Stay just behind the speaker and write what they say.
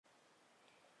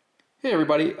Hey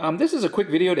everybody, this is a quick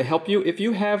video to help you. If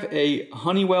you have a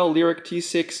Honeywell Lyric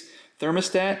T6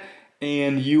 thermostat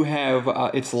and you have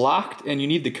it's locked and you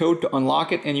need the code to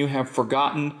unlock it and you have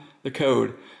forgotten the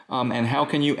code, and how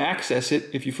can you access it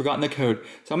if you've forgotten the code.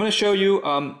 So I'm going to show you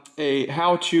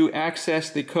how to access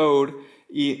the code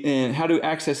and how to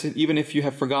access it even if you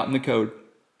have forgotten the code.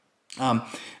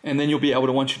 And then you'll be able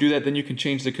to, once you do that, then you can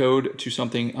change the code to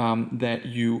something that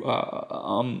you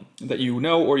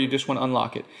know, or you just want to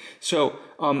unlock it. So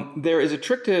there is a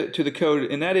trick to the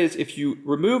code, and that is if you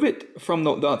remove it from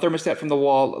the thermostat from the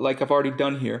wall, like I've already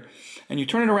done here, and you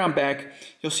turn it around back,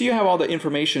 you'll see you have all the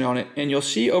information on it, and you'll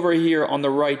see over here on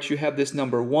the right you have this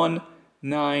number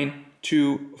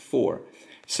 1924.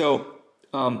 So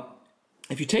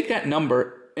if you take that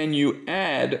number and you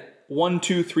add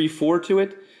 1234 to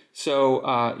it,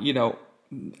 so,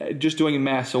 just doing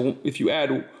math, so if you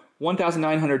add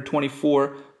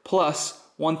 1,924 plus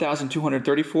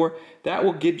 1,234, that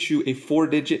will get you a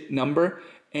 4-digit number.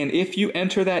 And if you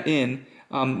enter that in,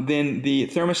 then the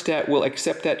thermostat will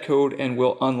accept that code and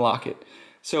will unlock it.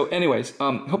 So anyways,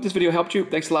 hope this video helped you.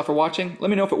 Thanks a lot for watching. Let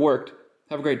me know if it worked.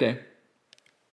 Have a great day.